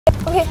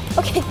Okay.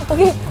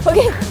 We're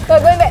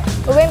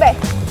going back.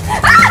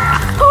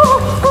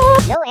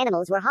 No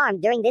animals were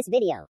harmed during this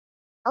video.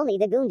 Only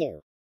the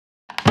Goondu.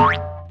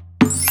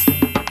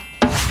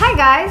 Hi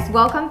guys,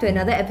 welcome to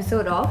another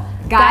episode of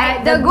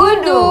Guide the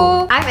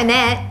Goondu. I'm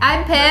Annette.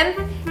 I'm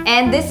Pam.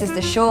 And this is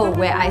the show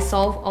where I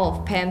solve all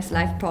of Pam's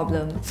life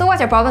problems. So what's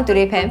your problem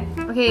today, Pam?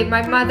 Okay,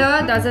 my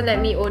mother doesn't let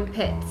me own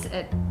pets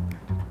at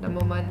the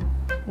moment.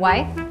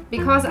 Why?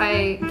 Because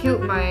I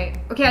killed my...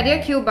 Okay, I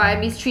didn't kill, but I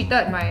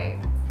mistreated my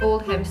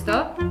old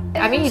hamster.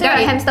 I mean, he So you're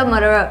died a hamster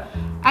murderer.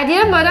 I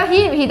didn't murder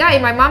him. He died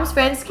in my mom's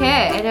friend's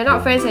care, and they're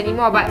not friends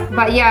anymore.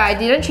 But yeah, I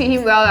didn't treat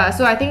him well lah.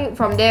 So I think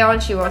from there on,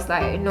 she was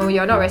like, no,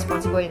 you're not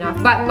responsible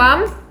enough. But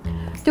mom,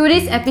 through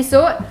this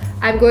episode,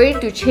 I'm going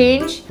to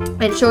change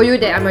and show you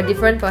that I'm a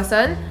different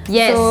person.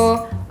 Yes.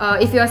 So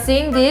if you're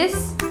seeing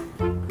this,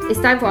 it's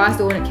time for us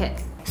to own a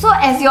cat. So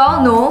as you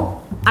all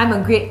know, I'm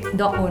a great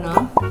dog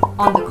owner.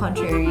 On the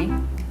contrary,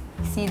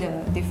 see the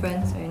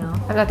difference right now?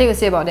 I have nothing to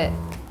say about that.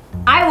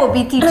 I will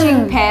be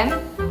teaching Pam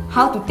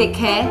how to take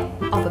care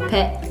of a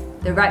pet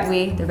the right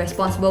way, the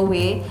responsible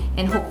way,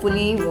 and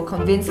hopefully will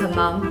convince her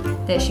mom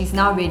that she's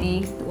now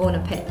ready to own a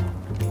pet.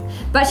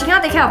 But she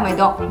cannot take care of my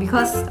dog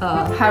because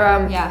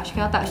Haram. Yeah, she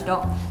cannot touch the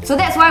dog. So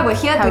that's why we're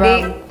here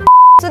Haram. today.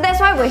 So that's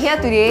why we're here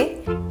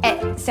today at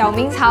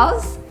Xiaoming's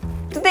house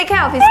to take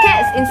care of his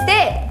cats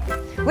instead.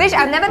 Which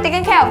I've never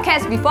taken care of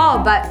cats before,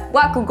 but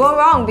what could go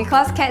wrong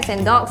because cats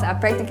and dogs are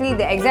practically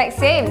the exact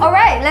same.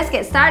 Alright, let's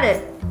get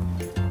started.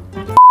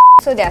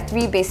 So there are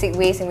 3 basic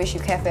ways in which you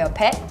care for your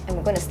pet, and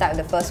we're going to start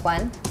with the first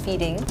one,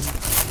 feeding.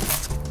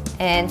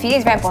 And feeding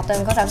is very important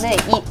because after they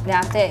eat, then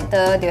after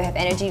that they'll have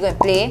energy to go and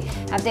play.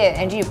 After they have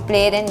energy to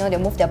play, then they'll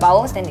move their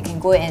bowels, then they can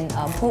go and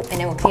poop, and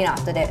then we'll clean up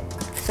after that.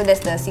 So that's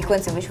the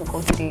sequence in which we'll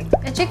go today.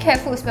 Actually, cat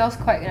food smells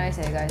quite nice,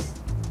 guys.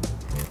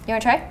 You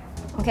want to try?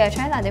 Okay, I'll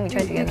try lah, then we try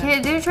together. Okay,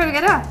 then we try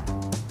together.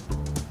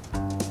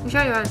 Which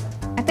one you want?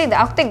 I'll take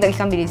the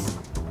ikan bilis.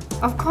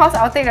 Of course,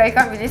 I'll take the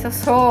ikan bilis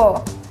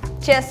also.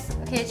 Cheers.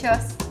 Okay,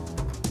 cheers.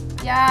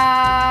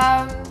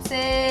 Yum,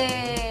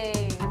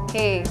 sing.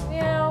 Okay.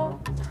 Meow.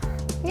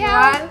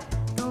 Yeah.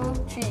 1, 2,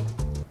 3.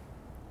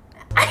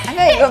 I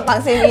thought you were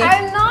going to me.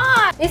 I'm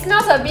not. It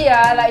smells a bit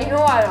like you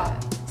know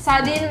what?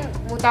 Sardine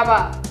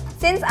murtabak.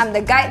 Since I'm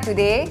the guide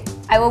today,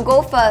 I will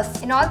go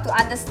first. In order to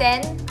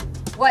understand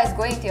what is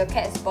going into your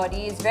cat's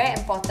body, it's very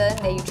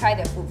important that you try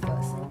their food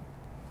first.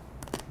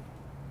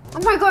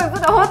 Oh my god, you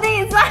put the whole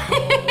thing inside.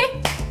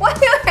 What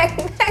do you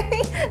expect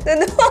me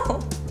to do?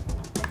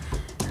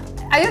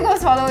 Are you going to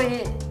swallow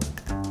it?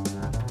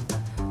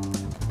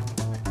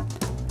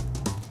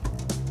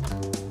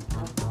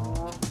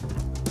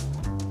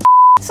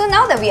 So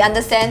now that we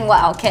understand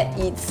what our cat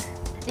eats,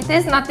 It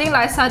tastes nothing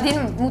like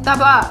sardine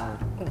murtabak.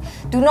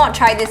 do not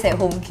try this at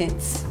home,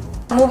 kids.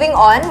 Moving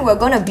on, we're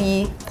gonna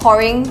be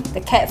pouring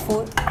the cat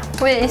food.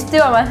 Wait, it's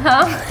still on my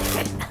tongue.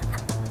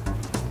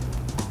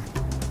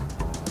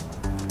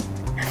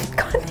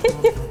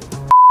 Continue.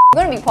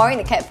 We're gonna be pouring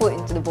the cat food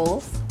into the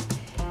bowls.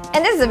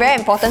 And this is a very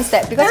important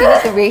step because you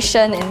need to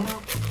ration and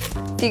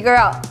figure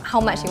out how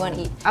much you want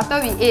to eat.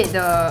 After we ate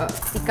the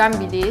ikan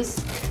bilis,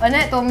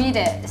 Annette told me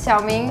that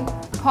Xiaoming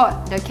poured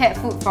the cat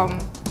food from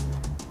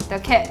the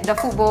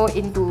food bowl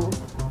into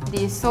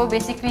this. So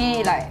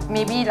basically, like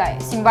maybe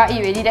like Simba eat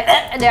already, then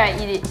I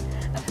eat it.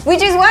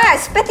 Which is why I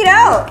spit it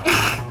out!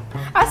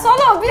 I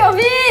swallowed a bit of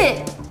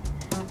it!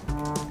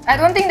 I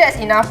don't think that's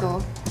enough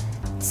though.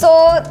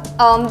 So,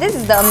 this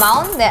is the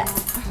amount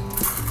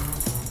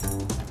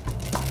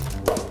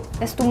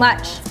that's too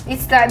much.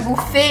 It's like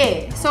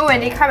buffet. So when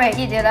they come and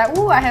eat, they're like,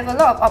 ooh, I have a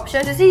lot of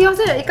options. You see, yours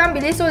the ikan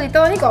bilis so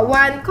little, only got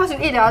one. Cause you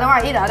eat the other one,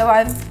 I eat the other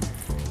one.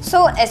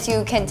 So, as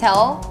you can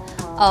tell,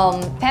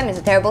 Pam is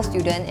a terrible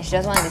student and she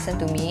doesn't want to listen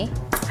to me.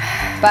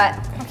 But,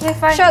 Okay,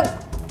 fine. sure.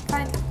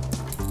 Fine.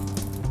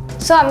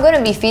 So I'm going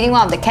to be feeding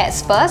one of the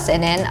cats first,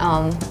 and then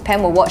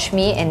Pam will watch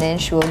me, and then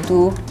she'll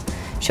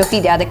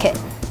feed the other cat.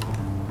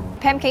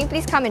 Pam, can you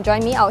please come and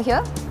join me out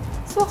here?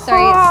 So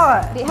Sorry,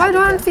 hot. it's a bit Why hard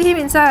don't to I feed him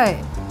inside?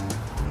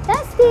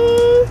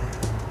 Dusty!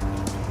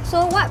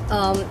 So what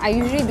I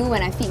usually do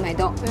when I feed my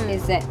dog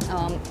is that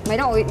my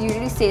dog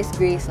usually says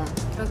grace.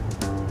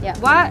 Yeah.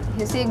 What?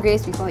 He'll say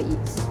grace before he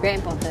eats. Very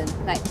important.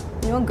 Like,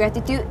 you know,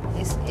 gratitude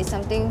is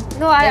something...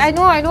 No, I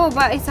know,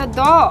 but it's a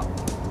dog.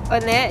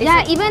 Annette,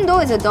 Yeah, even though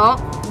it's a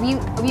dog,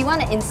 we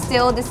want to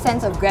instill this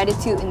sense of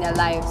gratitude in their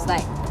lives.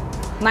 Like,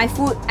 my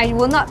food, I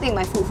will not take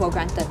my food for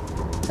granted.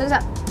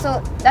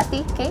 So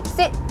Dusty, okay,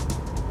 sit.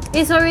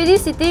 It's already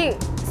sitting.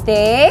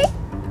 Stay.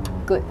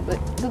 Good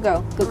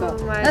girl, good girl.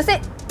 Oh my. No,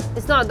 sit.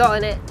 It's not a dog,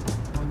 Annette.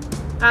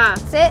 Ah,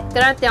 Sit.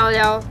 跟它叼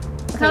了.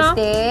 Okay,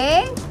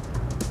 stay.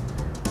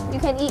 You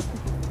can eat.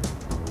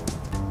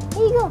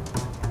 Here you go.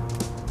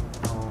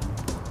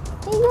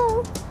 Here you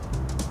go.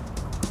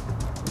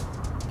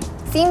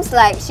 Seems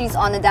like she's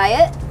on a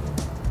diet.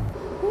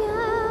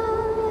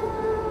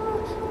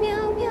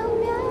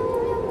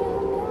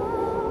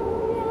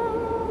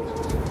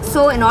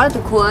 So in order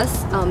to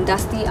coerce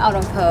Dusty out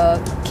of her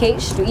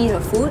cage to eat her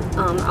food,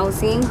 I was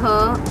singing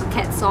her a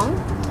cat song.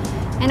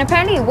 And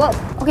apparently it worked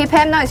Okay,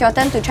 Pam, now it's your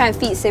turn to try and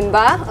feed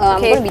Simba. I'm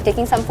Okay. going to be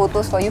taking some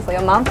photos for you for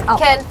your mom. Out.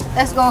 Ken,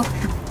 let's go.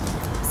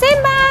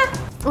 Simba!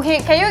 Okay,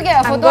 can you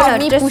get a I'm photo gonna of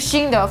me just-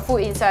 pushing the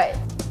food inside?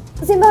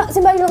 Simba,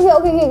 you look here.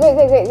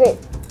 Okay, great.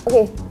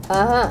 Okay,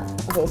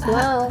 okay,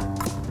 smile.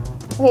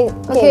 Okay,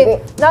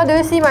 great. Now do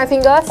you see my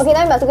fingers? Okay,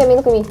 now look at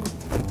me.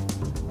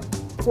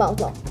 Smile.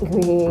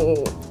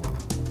 Great.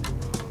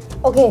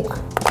 Okay,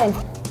 10.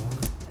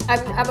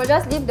 I will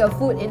just leave the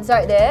food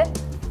inside there.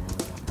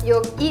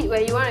 You eat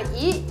when you want to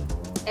eat.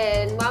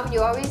 And Mom,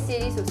 you always say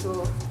this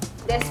also.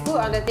 There's food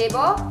on the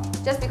table.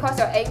 Just because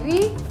you're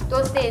angry,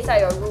 don't stay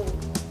inside your room.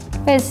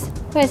 Where's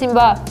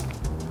Simba?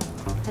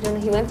 I don't know,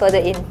 he went further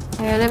in.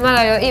 Yeah, never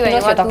mind, you'll eat He when you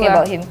knows you're want to. talking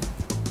about him.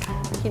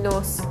 He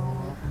knows.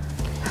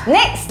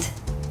 Next!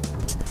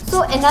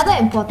 So another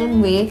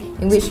important way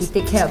in which you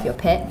take care of your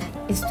pet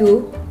is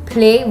to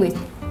play with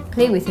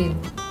him.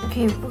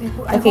 Okay,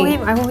 I hold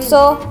him.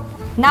 So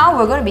now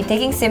we're going to be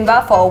taking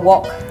Simba for a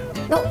walk.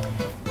 No.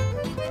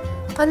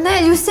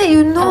 Annette, you said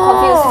you know.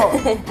 I'm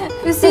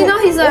confused. You see, now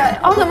he's like,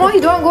 all the more he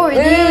don't go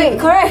already. Wait,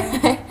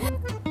 correct.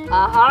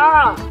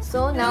 Aha!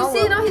 So now You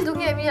see, now he's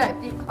looking at me like,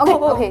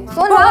 Okay.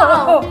 So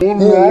now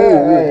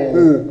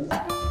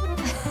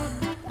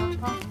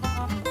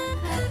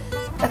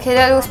okay,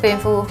 that looks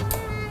painful.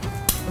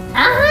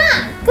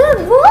 Aha! Good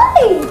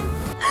boy!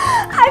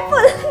 I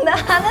put the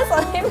harness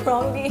on him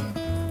wrongly.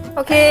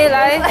 Okay,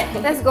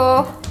 let's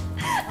go.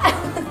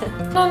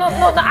 No,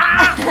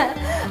 ah!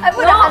 I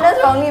put the harness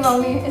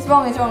wrongly. It's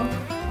wrong.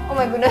 Oh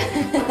my goodness.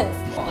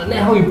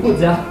 Annette, how you put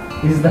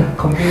is that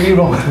completely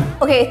wrong.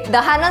 Okay,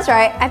 the harness,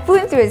 right? I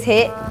put him through his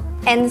head,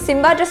 and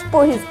Simba just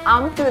put his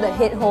arm through the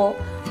head hole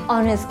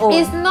on his own.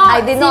 It's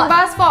not I did not.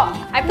 Simba's fault.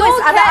 I put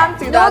his other arm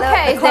through the other.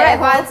 cat is the that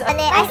correct advanced.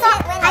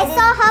 I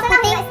saw her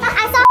putting.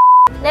 I saw.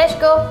 Let's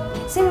go.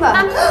 Simba.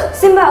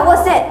 Simba,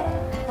 what's that?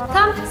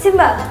 Come.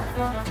 Simba.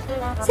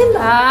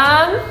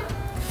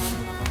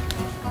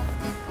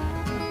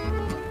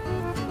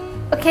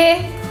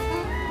 Okay.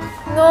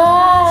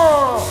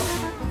 No.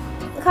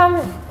 Come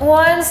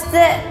one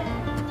step.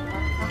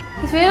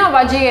 He's really not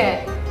budging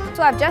eh.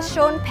 So I've just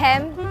shown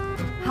Pam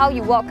how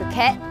you walk a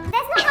cat.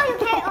 That's not how you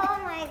carry. Oh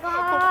my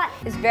god.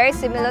 It's very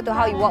similar to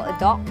how you walk a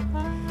dog.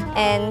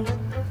 And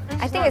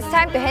I think it's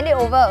time to hand it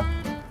over.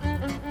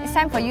 It's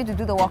time for you to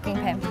do the walking,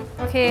 Pam.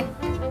 Okay.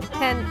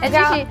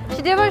 Actually,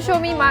 she didn't even show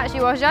me much.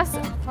 It was just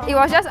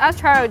us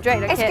trying to drag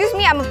the cat. Excuse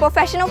me, I'm a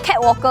professional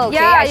cat walker, okay?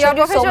 Yeah, I you're a showed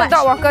you so professional much.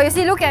 dog walker. You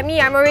see, look at me.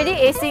 I'm already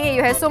acing it.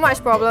 You have so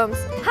much problems.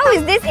 How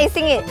is this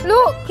acing it?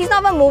 Look. He's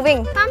not even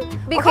moving.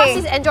 Because Okay.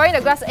 he's enjoying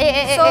the grass.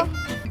 So,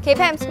 okay,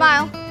 Pam,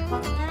 smile.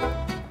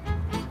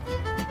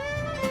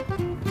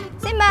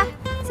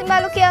 Simba,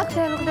 look here.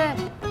 Look there.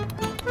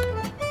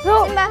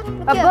 Look, Simba, a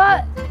look here.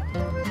 bird.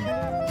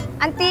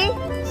 Auntie,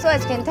 so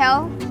as you can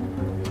tell,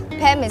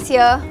 Pam is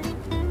here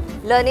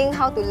learning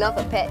how to love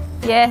a pet.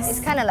 Yes. It's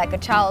kind of like a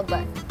child,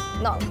 but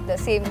not the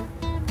same.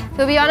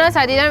 To be honest,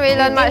 I didn't really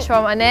learn much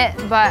from Annette.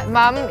 But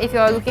Mum, if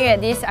you're looking at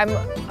this, I'm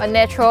a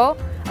natural.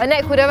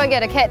 Annette couldn't even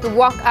get a cat to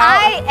walk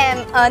out. I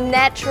am a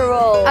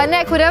natural.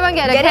 Annette couldn't even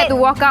get a Get cat it? to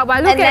walk out.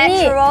 But look a at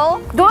natural.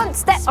 me. Don't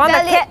step on the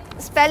cat.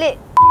 Spell it.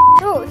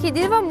 Look, he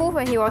didn't even move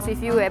when he was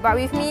with you. But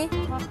with me,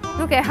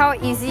 look at how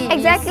easy it is.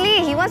 Exactly.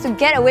 He wants to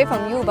get away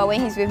from you, but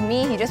when he's with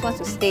me, he just wants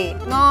to stay.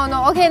 No.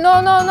 Okay,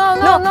 no. No.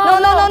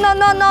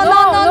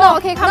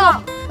 Okay, come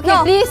on. Okay,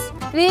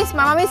 please.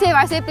 My mommy say if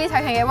I say please,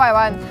 I can get what I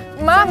want.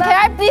 Mom, Simba.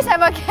 can I please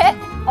have a cat?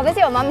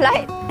 Obviously, your mom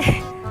lied.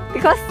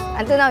 Because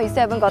until now, you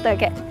still haven't gotten a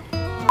cat.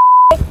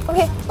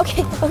 Okay.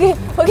 We're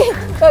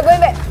going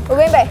back. Oh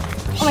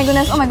my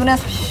goodness.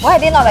 Why are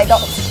they not like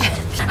dogs?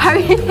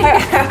 Hurry up.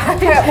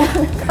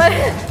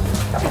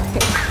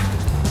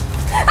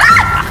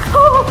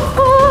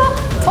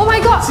 Oh my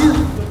god.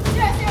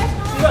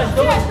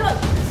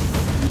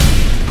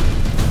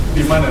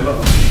 Demand a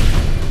lot.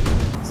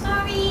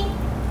 Sorry.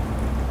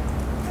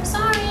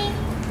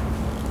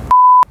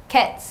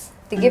 Cats.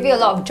 They give you a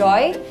lot of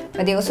joy,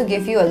 but they also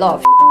give you a lot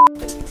of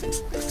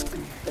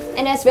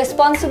And as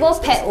responsible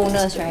pet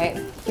owners, right,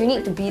 you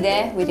need to be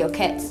there with your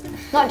cats.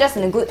 Not just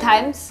in the good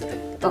times,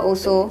 but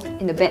also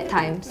in the bad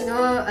times.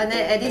 No,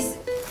 Annette, at this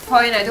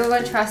point, I don't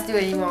even trust you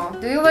anymore.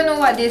 Do you even know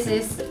what this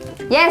is?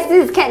 Yes,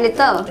 this is cat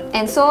litter.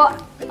 And so,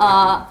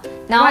 now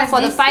What is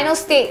for the this? final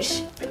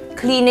stage,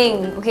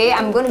 cleaning. Okay,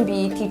 I'm going to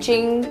be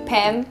teaching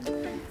Pam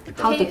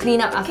how to clean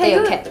up after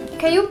your cat.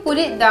 Can you put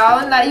it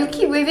down? Like, you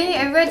keep waving it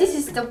everywhere. This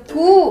is the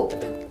poo.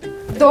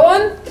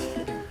 Don't.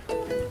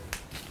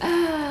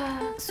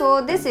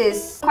 So this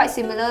is quite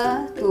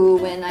similar to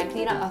when I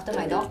clean up after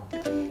my dog,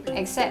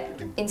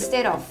 except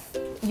instead of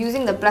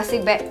using the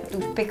plastic bag to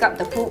pick up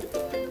the poop,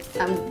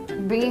 I'm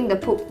bringing the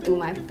poop to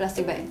my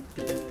plastic bag.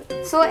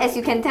 So as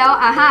you can tell,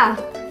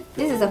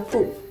 this is a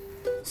poop.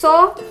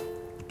 So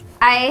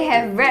I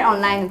have read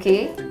online,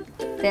 okay,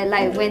 that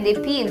like when they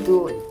pee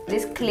into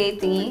this clay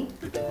thingy,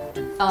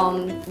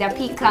 their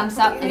pee clumps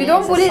up and You then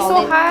don't put it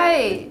so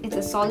high. It's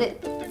a solid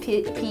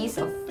piece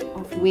of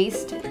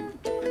waste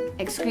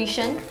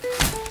excretion.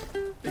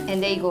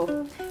 And there you go.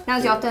 Now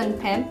it's your turn,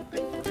 Pam.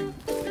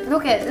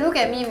 Look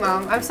at me,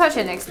 Mom. I'm such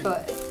an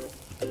expert.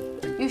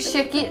 You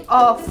shake it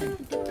off.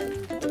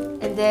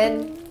 And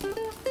then...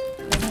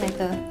 Doesn't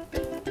matter.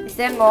 Is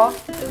there more?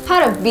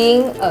 Part of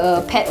being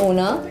a pet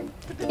owner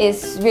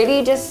is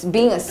really just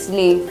being a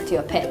slave to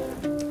your pet.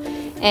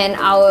 And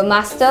our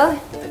master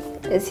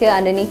is here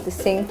underneath the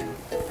sink,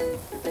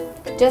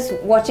 just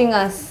watching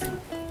us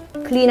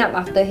clean up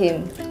after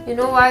him. You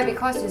know why?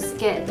 Because you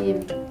scared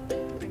him.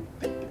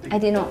 I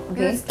did not,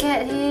 okay? You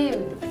scared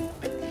him.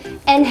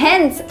 And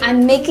hence,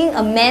 I'm making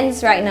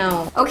amends right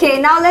now.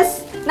 Okay, now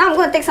I'm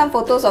going to take some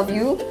photos of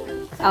you.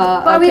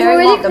 But we've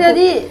already cleared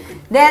it.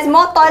 There's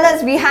more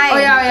toilets behind. Oh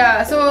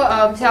yeah. So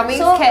Xiaoming's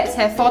cats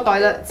have 4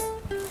 toilets.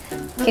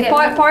 Okay,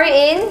 pour it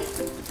in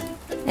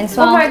and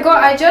swallow. Oh my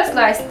god, I just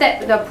like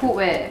stepped the poop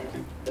eh.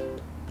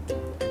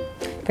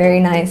 Very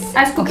nice.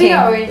 I scooped it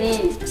out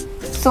already.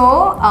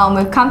 So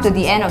we've come to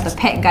the end of the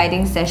pet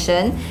guiding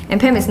session, and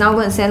Pam is now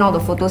going to send all the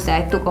photos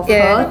that I took of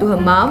her to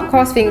her mom.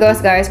 Cross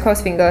fingers guys,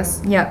 cross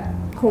fingers. Yep.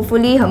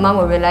 Hopefully her mom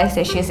will realise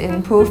that she has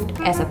improved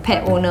as a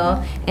pet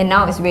owner and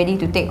now is ready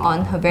to take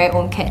on her very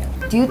own cat.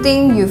 Do you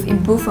think you've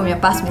improved from your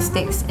past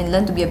mistakes and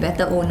learned to be a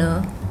better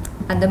owner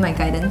under my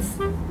guidance?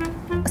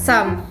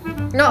 Some.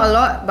 Not a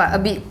lot, but a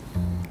bit.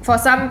 For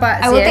some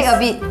parts, I will take a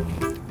bit.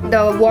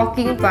 The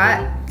walking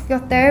part, you're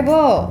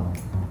terrible.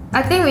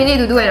 I think we need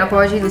to do an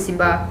apology to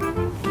Simba.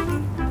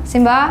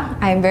 Simba,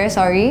 I'm very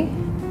sorry.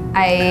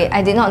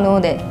 I did not know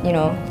that, you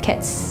know,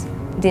 cats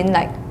didn't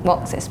like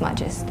walks as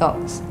much as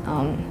dogs.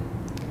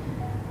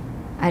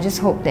 I just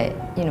hope that,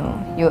 you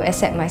know, you'll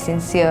accept my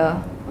sincere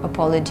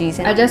apologies.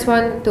 And I just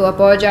want to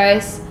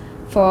apologize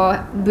for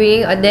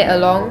bringing Annette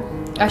along.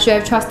 I should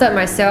have trusted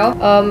myself.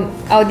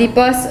 Our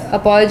deepest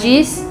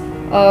apologies.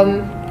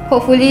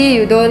 Hopefully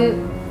you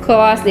don't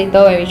call us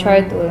later when we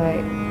try to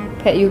like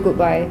pet you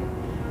goodbye.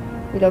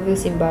 We love you,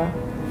 Simba.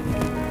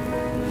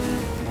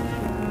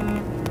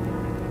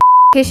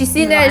 Okay, she's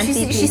seen that. She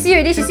see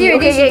already. She see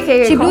already.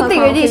 Okay, she blue tick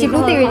already. She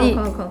blue tick already.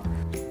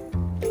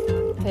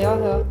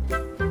 Hello.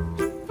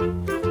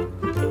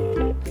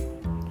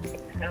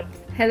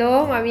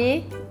 Hello,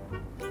 mommy.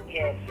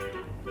 Yes.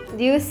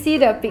 Do you see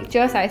the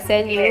pictures I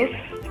sent you? Yes.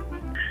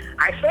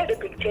 I saw the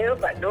picture,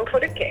 but no for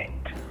the cat.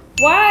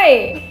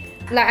 Why?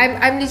 Like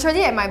I'm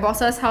literally at my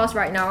boss's house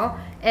right now,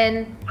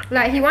 and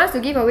like he wants to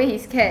give away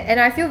his cat, and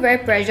I feel very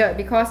pressured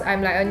because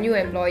I'm like a new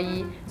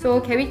employee. So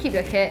can we keep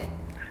the cat?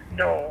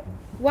 No.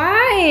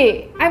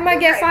 Why? I might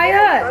get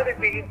fired.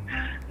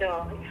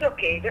 No, it's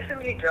okay. There's so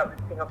many jobs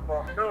in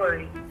Singapore. Don't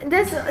worry.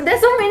 There's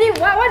so many.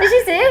 What did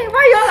she say? Why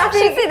are you all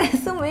laughing? She said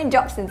there's so many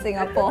jobs in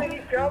Singapore. There's so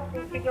many jobs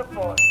in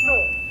Singapore. No.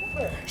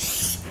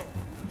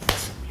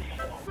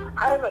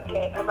 I'm a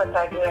cat, I'm a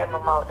tiger, I'm a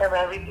mouse, I'm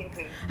everything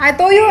to you. I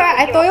told you, right?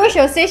 I told you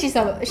she'll say she's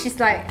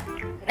like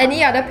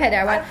any other pet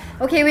that I want.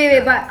 Okay, wait,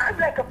 but I'm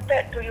like a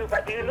pet to you,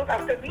 but do you look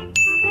after me?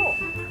 No.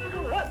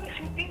 So what makes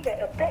you think that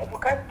a pet who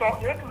can't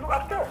talk, you have to look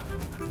after?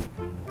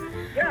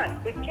 Yeah,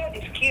 the cat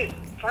is cute,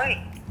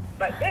 fine.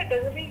 But that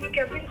doesn't mean you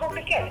can bring home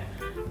the cat.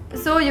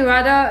 so you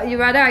rather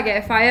I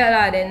get fired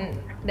lah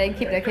than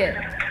keep the cat.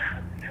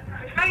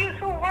 Are you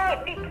so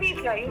what? Hey, please,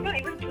 you're not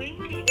even 20.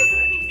 There's so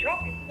many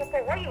jobs in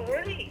Singapore. Why you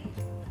worry?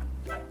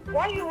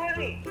 Why you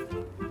worry?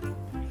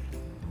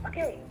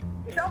 Okay,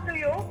 it's up to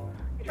you.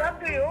 It's up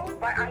to you.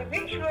 But I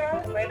make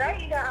sure when I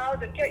in the house,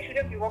 the cat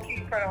shouldn't be walking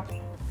in front of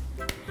me.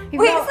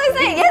 Wait, so you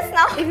say yes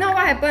now? If not,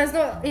 what happens?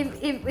 No,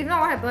 if not,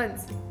 what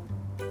happens?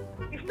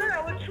 If not,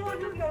 I will throw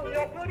you.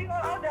 You're floating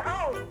all out the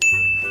house.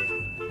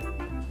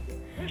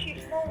 Which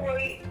is no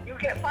worry. You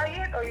get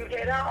fired or you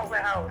get out of my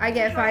house. I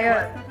get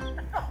fired.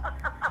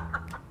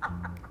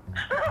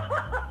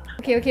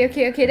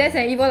 Okay. That's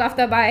an evil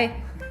laughter. Bye.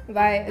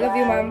 Love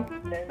you, mom.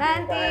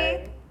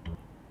 Auntie.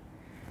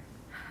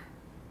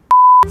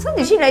 So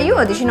did she let you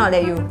or did she not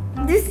let you?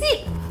 You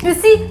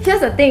see, here's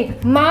the thing.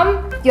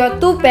 Mom, you're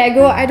too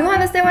peggo. I don't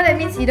understand what that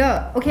means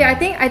either. Okay, I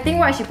think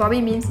what she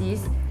probably means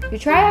is you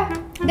try.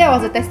 That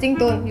was a testing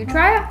tone. You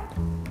try.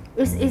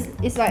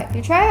 It's like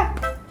you try.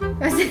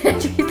 I said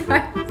that 3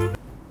 times.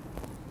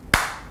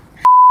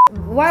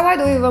 Why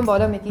do we even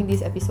bother making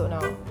this episode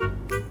now?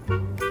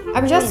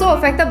 I'm just so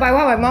affected by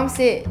what my mom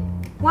said.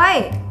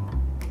 Why?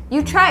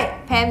 You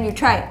tried, Pam, you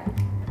tried.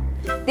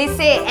 They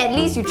say at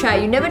least you try.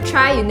 You never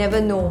try, you never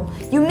know.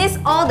 You miss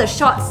all the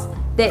shots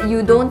that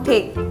you don't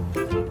take.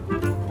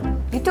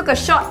 You took a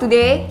shot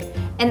today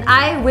and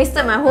I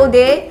wasted my whole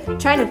day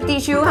trying to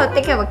teach you how to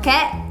take care of a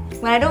cat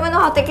when I don't even know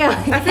how to take care of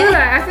a cat.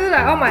 I feel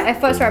like all my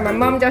efforts, right, my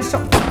mom just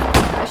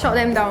shot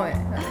them down.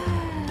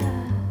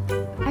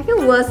 I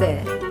feel worse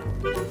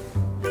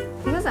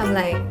because I'm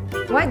like,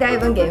 why did I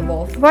even get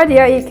involved? Why did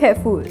I eat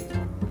cat food?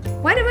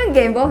 Why did I even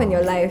get involved in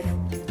your life?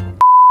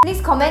 Please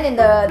comment in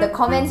the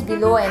comments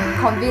below and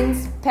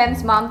convince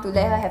Pam's mom to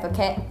let her have a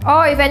cat.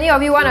 Or if any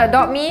of you want to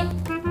adopt me,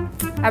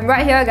 I'm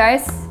right here,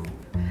 guys.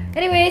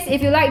 Anyways,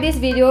 if you like this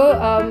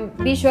video,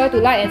 be sure to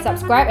like and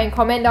subscribe and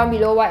comment down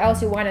below what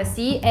else you want to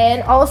see.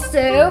 And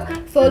also,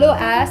 follow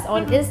us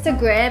on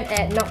Instagram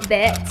at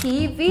Nubbad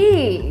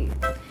TV.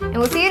 And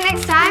we'll see you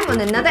next time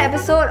on another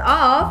episode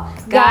of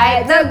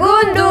Guide the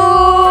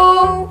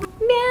Goondu!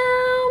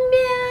 Meow,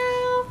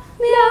 meow,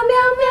 meow,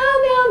 meow, meow,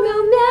 meow.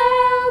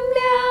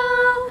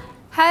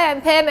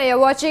 I'm Pam and you're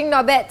watching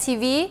Nubbad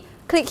TV.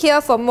 Click here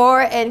for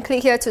more and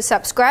click here to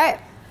subscribe.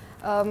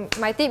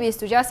 My tip is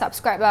to just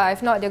subscribe lah.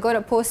 If not, they're going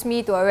to post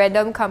me to a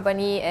random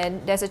company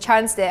and there's a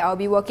chance that I'll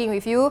be working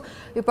with you.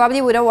 You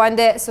probably wouldn't want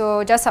that,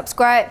 so just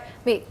subscribe,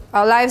 make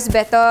our lives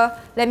better,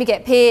 let me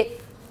get paid.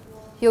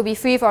 You'll be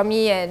free from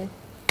me and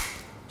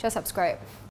just subscribe.